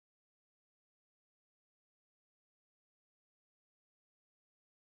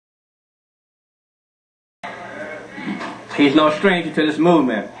He's no stranger to this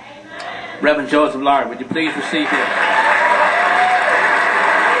movement. Reverend Joseph Lowery, would you please receive him?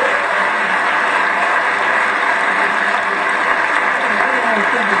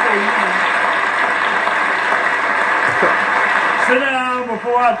 Sit down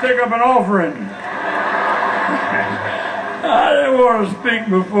before I take up an offering. I didn't want to speak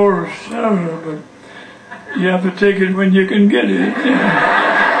before Selma, but you have to take it when you can get it.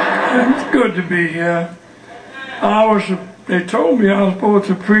 It's good to be here. They told me I was supposed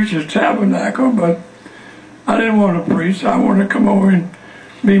to preach at Tabernacle, but I didn't want to preach. I wanted to come over and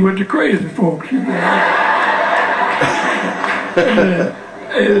be with the crazy folks.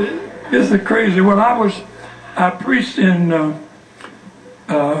 It's a crazy one. I preached in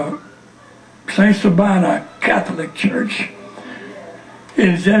St. Sabina Catholic Church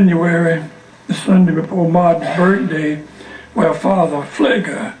in January, the Sunday before Martin's birthday, where Father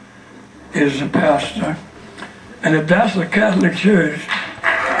Flegger is the pastor. And if that's a Catholic church,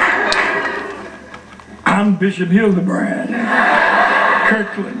 I'm Bishop Hildebrand,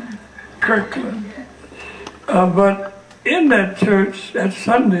 Kirkland. But in that church, that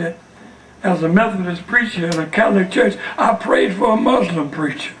Sunday, as a Methodist preacher in a Catholic church, I prayed for a Muslim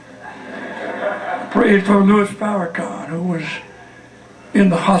preacher. I prayed for Louis Farrakhan, who was in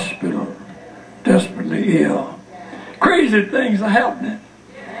the hospital, desperately ill. Crazy things are happening.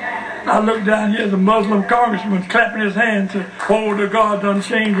 I look down here, the Muslim congressman clapping his hands to hold the God's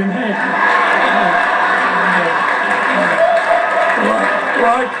unchanging hand.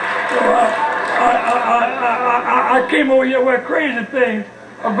 I came over here where crazy things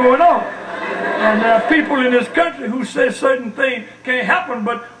are going on. And there are people in this country who say certain things can't happen,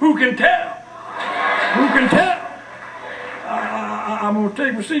 but who can tell? Who can tell? I'm going to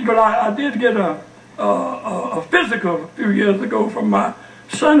take a seat, but I did get a physical a few years ago from my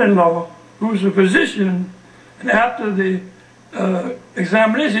son-in-law, who's a physician, and after the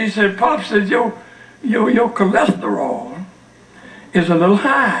examination, he said, "Pop," said, your cholesterol is a little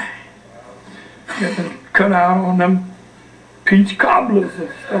high. You have to cut out on them peach cobblers and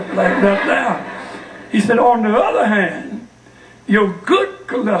stuff like that now. He said, on the other hand, your good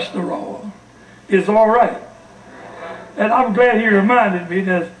cholesterol is all right. And I'm glad he reminded me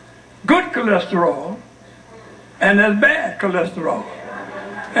there's good cholesterol and there's bad cholesterol.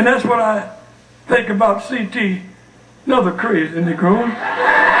 And that's what I think about CT, another crazy Negro,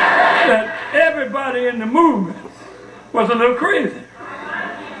 that everybody in the movement was a little crazy.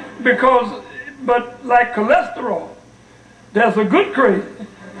 But like cholesterol, there's a good crazy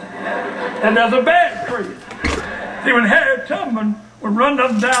and there's a bad crazy. See, when Harriet Tubman would run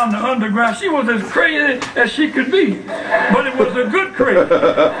up and down the underground, she was as crazy as she could be, but it was a good crazy.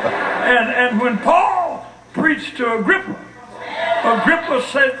 And when Paul preached to Agrippa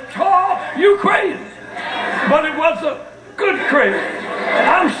said, "Paul, you crazy," but it was a good crazy. And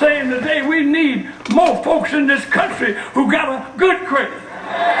I'm saying today we need more folks in this country who got a good crazy.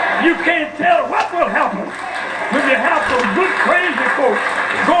 You can't tell what will happen when you have some good crazy folks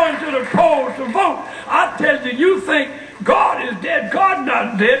going to the polls to vote. I tell you, you think God is dead. God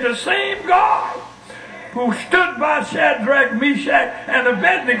not dead. The same God who stood by Shadrach, Meshach, and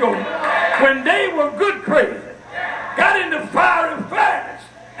Abednego when they were good crazy, got in the fiery furnace,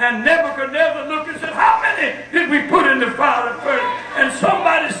 and Nebuchadnezzar looked and said, "How many did we put in the fiery furnace?" And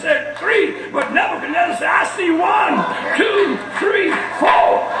somebody said 3, but Nebuchadnezzar said, "I see 1, 2, 3,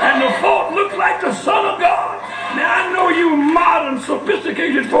 4, and the 4th looked like the Son of God." Now I know you modern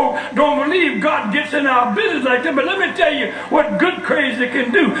sophisticated folk don't believe God gets in our business like that, but let me tell you what good crazy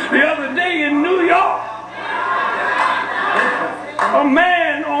can do. The other day in New York, a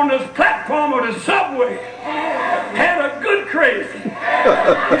man on this platform of the subway had a good crazy. He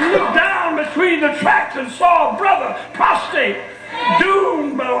looked down between the tracks and saw a brother prostrate,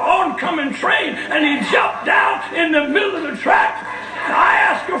 doomed by an oncoming train, and he jumped down in the middle of the track. I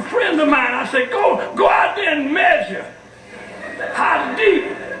asked a friend of mine, I said, go out there and measure how deep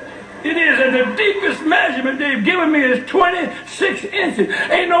it is. And the deepest measurement they've given me is 26 inches.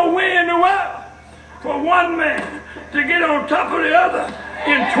 Ain't no way in the world for one man to get on top of the other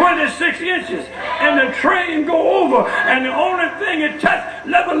in 26 inches and the train go over, and the only thing it touched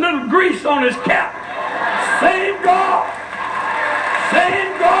left a little grease on his cap. Same God.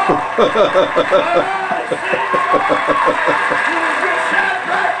 Same God.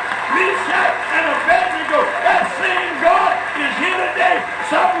 Shadrach, Meshach, and Abednego. That same God is here today.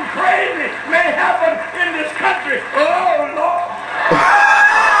 Something crazy may happen in this country. Oh, Lord.